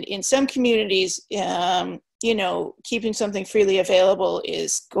 And in some communities, you know, keeping something freely available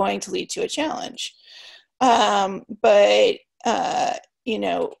is going to lead to a challenge. You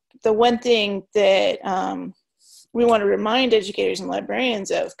know, the one thing that we want to remind educators and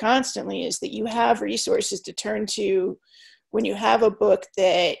librarians of constantly is that you have resources to turn to when you have a book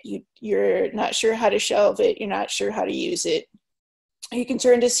that you're not sure how to shelve it, you're not sure how to use it. You can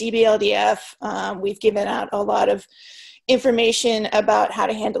turn to CBLDF. We've given out a lot of information about how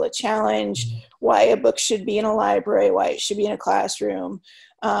to handle a challenge, why a book should be in a library, why it should be in a classroom.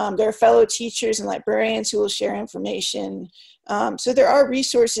 There are fellow teachers and librarians who will share information. So there are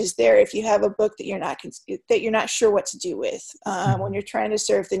resources there if you have a book that you're not sure what to do with. When you're trying to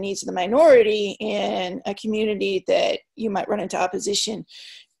serve the needs of the minority in a community that you might run into opposition,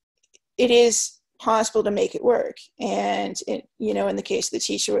 it is possible to make it work. And you know, in the case of the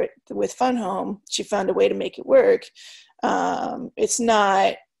teacher with Fun Home, she found a way to make it work. It's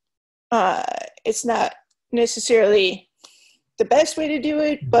not necessarily the best way to do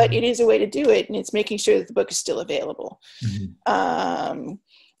it, but it is a way to do it, and it's making sure that the book is still available.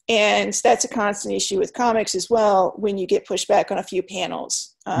 And that's a constant issue with comics as well, when you get pushed back on a few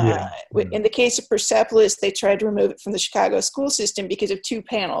panels. In the case of Persepolis, they tried to remove it from the Chicago school system because of 2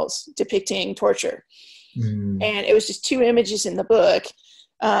 panels depicting torture. And it was just 2 images in the book.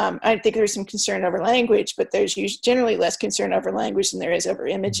 I think there's some concern over language, but there's generally less concern over language than there is over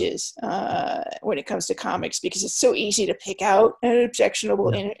images when it comes to comics, because it's so easy to pick out an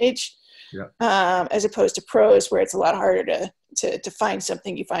objectionable image as opposed to prose, where it's a lot harder to find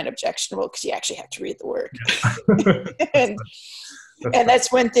something you find objectionable because you actually have to read the work. And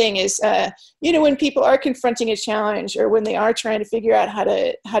that's one thing is, you know, when people are confronting a challenge or when they are trying to figure out how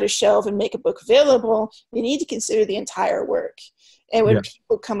to shelve and make a book available, you need to consider the entire work. And when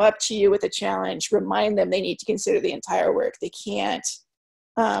people come up to you with a challenge, remind them they need to consider the entire work. They can't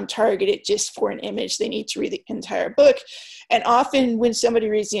target it just for an image. They need to read the entire book. And often when somebody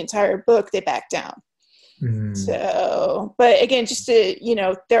reads the entire book, they back down. So, but again, just to, you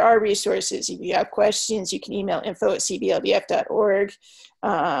know, there are resources. If you have questions, you can email info@cbldf.org.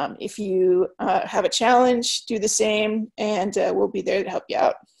 If you have a challenge, do the same, and we'll be there to help you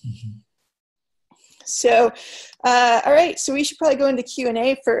out. So, all right, so we should probably go into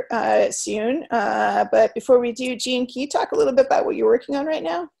Q&A for soon. But before we do, Gene, can you talk a little bit about what you're working on right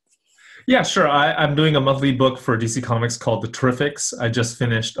now? Yeah, sure. I'm doing a monthly book for DC Comics called The Terrifics. I just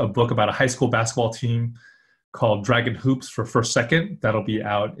finished a book about a high school basketball team called Dragon Hoops for First Second. That'll be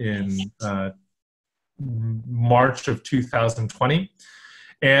out in March of 2020.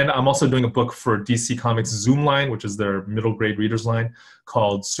 And I'm also doing a book for DC Comics Zoom line, which is their middle grade readers line,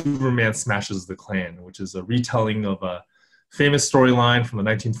 called Superman Smashes the Klan, which is a retelling of a famous storyline from the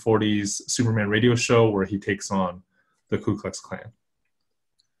 1940s Superman radio show where he takes on the Ku Klux Klan.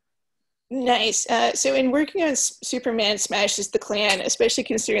 Nice. So in working on Superman Smashes the Klan, especially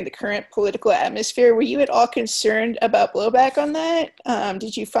considering the current political atmosphere, were you at all concerned about blowback on that?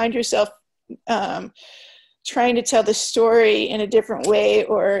 Did you find yourself trying to tell the story in a different way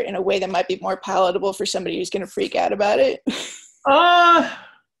or in a way that might be more palatable for somebody who's going to freak out about it?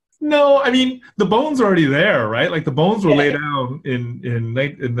 No, I mean, the bones are already there, right? Like the bones were laid down in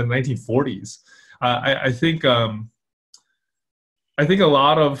the 1940s. I think a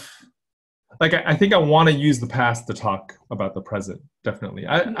lot of, like, I think I want to use the past to talk about the present, definitely.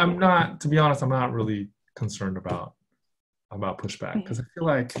 I'm not, to be honest, I'm not really concerned about pushback, because I feel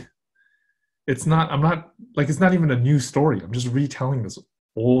like it's not even a new story. I'm just retelling this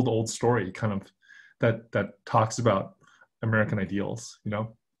old story, kind of, that talks about American ideals, you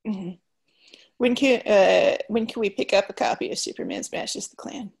know? When can we pick up a copy of Superman Smashes the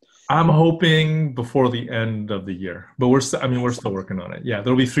Klan? I'm hoping before the end of the year, but we're still working on it. Yeah,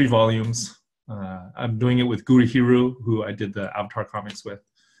 there'll be 3 volumes. I'm doing it with Guri Hiru, who I did the Avatar comics with.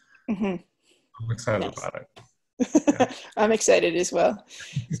 I'm excited about it. Yeah. I'm excited as well.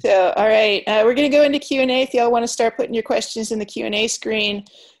 So, all right, we're going to go into Q&A. If y'all want to start putting your questions in the Q&A screen.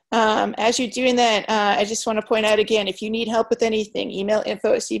 As you're doing that, I just want to point out again, if you need help with anything, email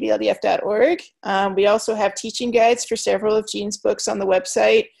info@cbldf.org. We also have teaching guides for several of Gene's books on the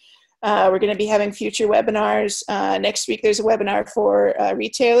website. We're going to be having future webinars. Next week, there's a webinar for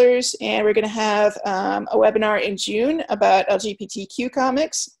retailers, and we're going to have a webinar in June about LGBTQ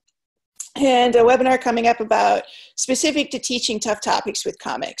comics, and a webinar coming up about specific to teaching tough topics with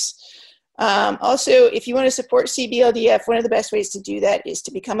comics. Also, if you want to support CBLDF, one of the best ways to do that is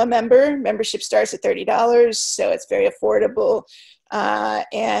to become a member. Membership starts at $30, so it's very affordable.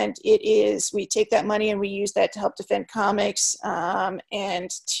 And we take that money and we use that to help defend comics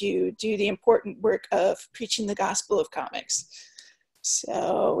and to do the important work of preaching the gospel of comics.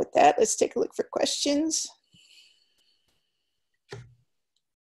 So with that, let's take a look for questions.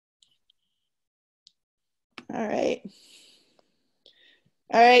 All right.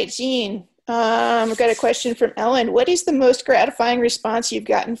 All right, Gene, I've got a question from Ellen. What is the most gratifying response you've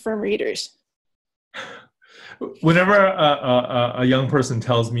gotten from readers? Whenever a young person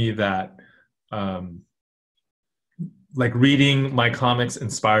tells me that like reading my comics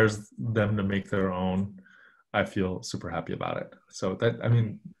inspires them to make their own, I feel super happy about it. So that, I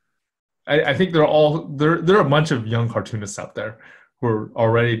mean, I think there are a bunch of young cartoonists out there who are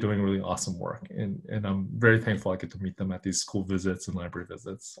already doing really awesome work. And I'm very thankful I get to meet them at these school visits and library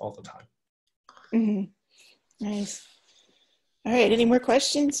visits all the time. Mm-hmm. Nice. All right, any more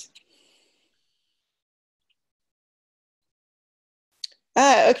questions?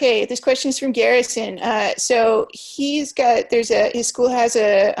 Okay, this question is from Garrison. So his school has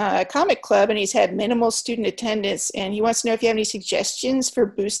a comic club and he's had minimal student attendance, and he wants to know if you have any suggestions for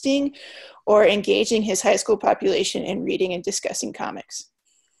boosting or engaging his high school population in reading and discussing comics.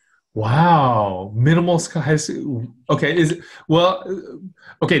 Wow, minimal high school. Okay,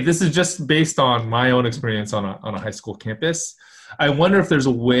 okay, this is just based on my own experience on a high school campus. I wonder if there's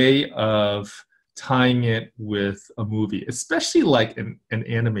a way of tying it with a movie, especially like an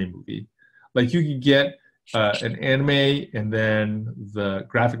anime movie. Like you could get an anime and then the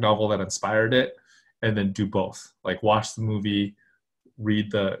graphic novel that inspired it, and then do both. Like watch the movie,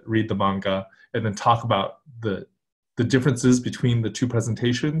 read the manga, and then talk about the differences between the two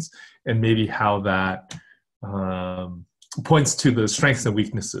presentations and maybe how that points to the strengths and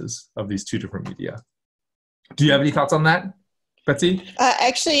weaknesses of these two different media. Do you have any thoughts on that, Betsy?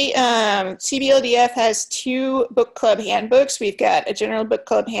 Actually, CBLDF has 2 book club handbooks. We've got a general book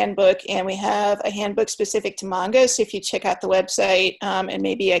club handbook, and we have a handbook specific to manga. So if you check out the website, and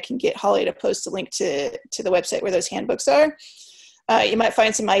maybe I can get Holly to post a link to the website where those handbooks are, you might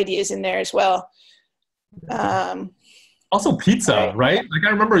find some ideas in there as well. Also pizza, right? Like I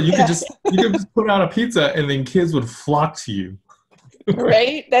remember you could just put out a pizza and then kids would flock to you.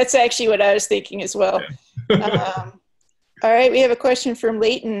 Right? That's actually what I was thinking as well. Yeah. All right, we have a question from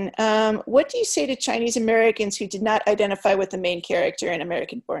Leighton. What do you say to Chinese Americans who did not identify with the main character in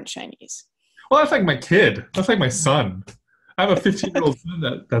American Born Chinese? Well, that's like my kid. That's like my son. I have a 15-year-old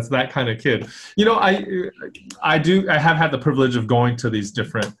son that's that kind of kid. You know, I have had the privilege of going to these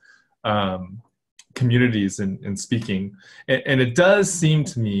different communities and speaking. And it does seem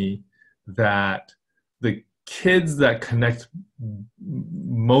to me that the kids that connect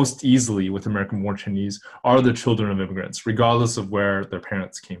most easily with American Born Chinese are the children of immigrants, regardless of where their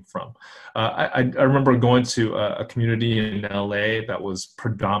parents came from. I remember going to a community in LA that was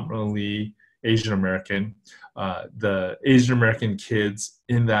predominantly Asian American. The Asian American kids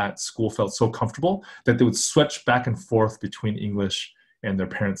in that school felt so comfortable that they would switch back and forth between English and their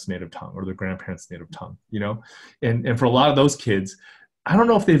parents' native tongue or their grandparents' native tongue, you know? And for a lot of those kids, I don't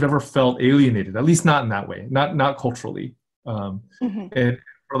know if they've ever felt alienated, at least not in that way, not culturally. And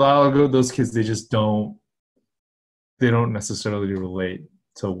for a lot of those kids, they don't necessarily relate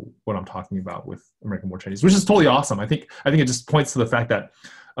to what I'm talking about with American Born Chinese, which is totally awesome. I think it just points to the fact that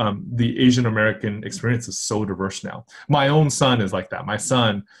the Asian American experience is so diverse now. My own son is like that. My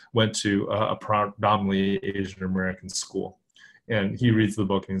son went to a predominantly Asian American school, and he reads the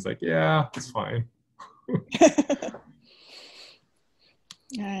book and he's like, yeah, it's fine.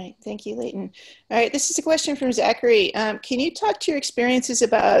 All right, thank you, Leighton. All right, this is a question from Zachary. Can you talk to your experiences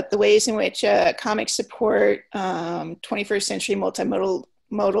about the ways in which comics support 21st century multimodal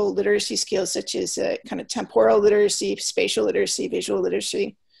literacy skills, such as kind of temporal literacy, spatial literacy, visual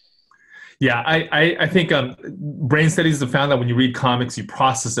literacy? Yeah, I think brain studies have found that when you read comics, you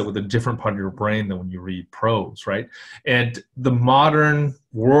process it with a different part of your brain than when you read prose, right? And the modern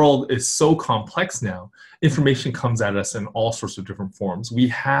world is so complex now. Information comes at us in all sorts of different forms. We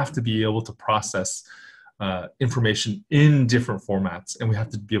have to be able to process information in different formats, and we have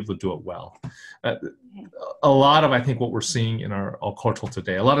to be able to do it well. A lot of, I think, what we're seeing in our culture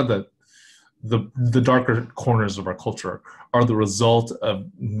today, a lot of the darker corners of our culture are the result of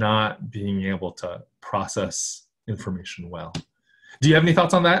not being able to process information well. Do you have any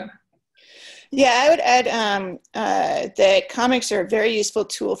thoughts on that? Yeah, I would add that comics are a very useful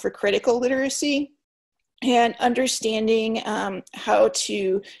tool for critical literacy and understanding how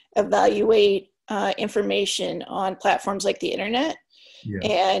to evaluate information on platforms like the internet.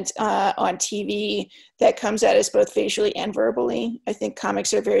 and on TV that comes at us both visually and verbally. I think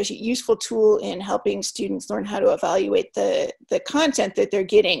comics are a very useful tool in helping students learn how to evaluate the content that they're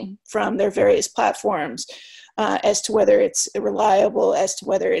getting from their various platforms, as to whether it's reliable, as to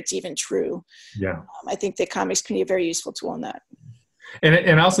whether it's even true. Yeah. I think that comics can be a very useful tool in that.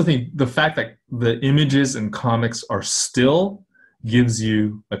 And I also think the fact that the images in comics are still gives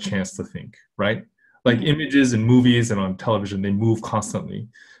you a chance to think, right? Like images in movies and on television, they move constantly.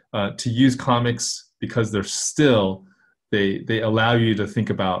 To use comics, because they're still, they allow you to think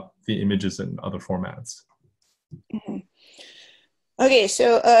about the images in other formats. Mm-hmm. Okay,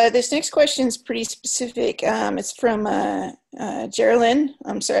 so this next question is pretty specific. It's from Geraldine.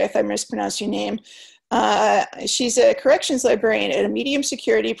 I'm sorry if I mispronounced your name. She's a corrections librarian at a medium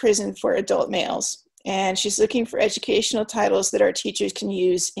security prison for adult males. And she's looking for educational titles that our teachers can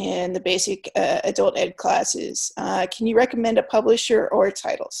use in the basic adult ed classes. Can you recommend a publisher or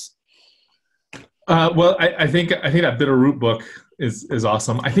titles? Well, I think that Bitterroot book is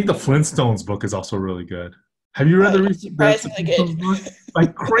awesome. I think the Flintstones book is also really good. Have you read the Flintstones book?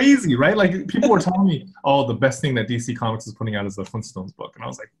 Like crazy, right? Like people were telling me, oh, the best thing that DC Comics is putting out is the Flintstones book. And I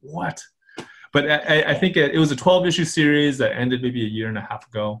was like, what? But I think it was a 12-issue series that ended maybe a year and a half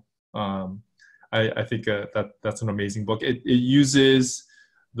ago. I think that's an amazing book. It uses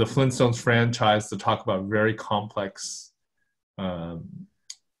the Flintstones franchise to talk about very complex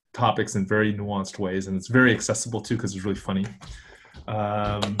topics in very nuanced ways, and it's very accessible too because it's really funny.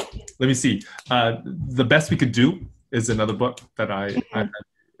 Let me see. The Best We Could Do is another book that I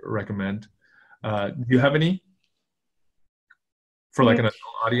recommend. Do you have any for like an adult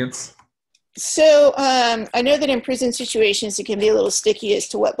audience? So I know that in prison situations, it can be a little sticky as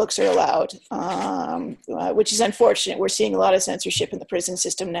to what books are allowed, which is unfortunate. We're seeing a lot of censorship in the prison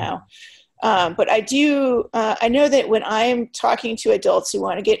system now. But I know that when I'm talking to adults who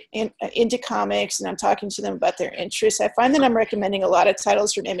want to get into comics and I'm talking to them about their interests, I find that I'm recommending a lot of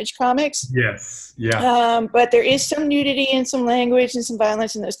titles from Image Comics. Yes, yeah. But there is some nudity and some language and some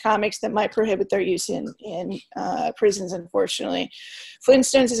violence in those comics that might prohibit their use in prisons, unfortunately.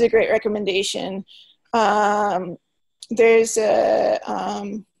 Flintstones is a great recommendation. There's a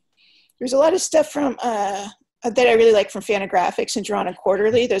lot of stuff from that I really like from Fantagraphics and Drawn and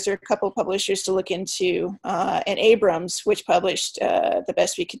Quarterly. Those are a couple of publishers to look into. And Abrams, which published The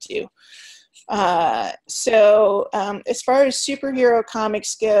Best We Could Do. So as far as superhero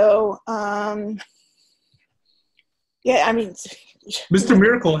comics go, yeah, I mean, Mr.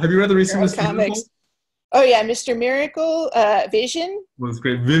 Miracle. Have you read the recent Mr. comics? Miracle? Oh yeah, Mr. Miracle, Vision Was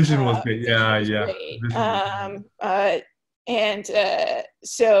great. Vision was great. Yeah, yeah.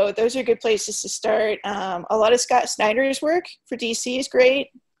 So those are good places to start. A lot of Scott Snyder's work for DC is great.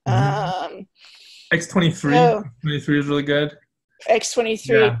 X-23. 23 is really good. X-23.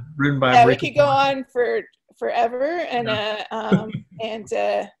 Yeah, written by Yeah, we could go on for forever. And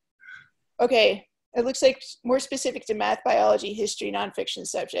okay, it looks like more specific to math, biology, history, nonfiction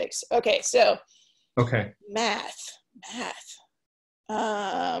subjects. Okay, so math.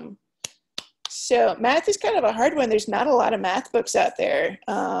 So math is kind of a hard one. There's not a lot of math books out there.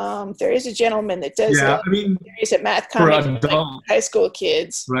 There is a gentleman that does series of math comics for like high school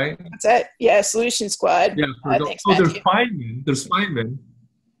kids. Right. What's that? Yeah, Solution Squad. Yeah. There's Feynman. There's Feynman.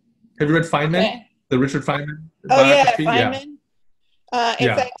 Have you read Feynman? Okay. The Richard Feynman? Oh yeah, Feynman. In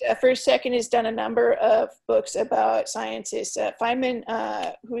fact, First Second has done a number of books about scientists. Feynman,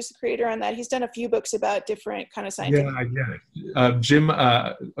 who's the creator on that, he's done a few books about different kind of scientific. Yeah. Jim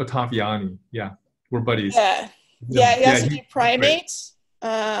Ottaviani. Yeah, we're buddies. Yeah. He also did Primates.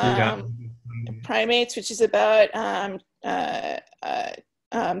 Primates, which is about.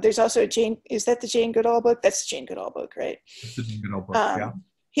 There's also is that the Jane Goodall book? That's the Jane Goodall book, right? It's the Jane Goodall book. Yeah.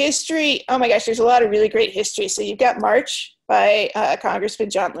 History. Oh my gosh, there's a lot of really great history. So you've got March by Congressman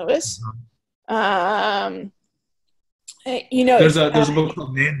John Lewis. There's a book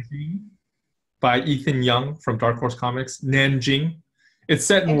called Nanjing by Ethan Young from Dark Horse Comics. Nanjing. It's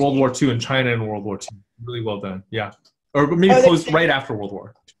set in World War II in China in World War II. Really well done. Yeah. Or maybe right after World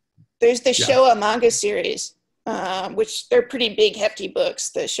War. There's the Showa manga series, which they're pretty big, hefty books.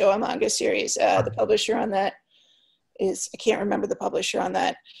 The Showa manga series. The publisher on that is, I can't remember the publisher on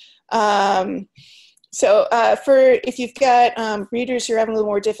that. So if you've got readers who are having a little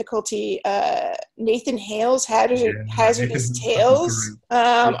more difficulty, Nathan Hale's Hazardous Tales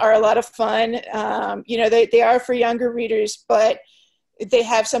are a lot of fun. They are for younger readers, but they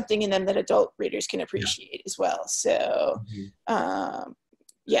have something in them that adult readers can appreciate as well. So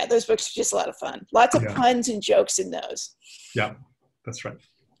those books are just a lot of fun. Lots of puns and jokes in those. Yeah, that's right.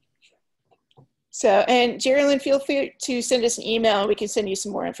 So, and Geraldine, feel free to send us an email and we can send you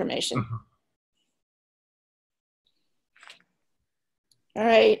some more information. Mm-hmm. All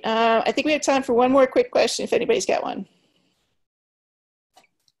right, I think we have time for one more quick question if anybody's got one.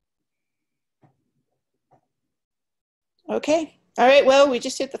 Okay, all right, well, we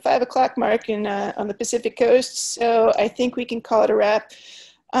just hit the 5 o'clock mark on the Pacific Coast, so I think we can call it a wrap.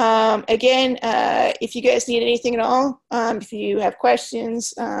 Again, if you guys need anything at all, if you have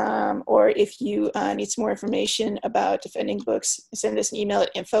questions, or if you need some more information about defending books, send us an email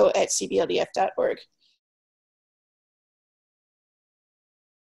at info@cbldf.org.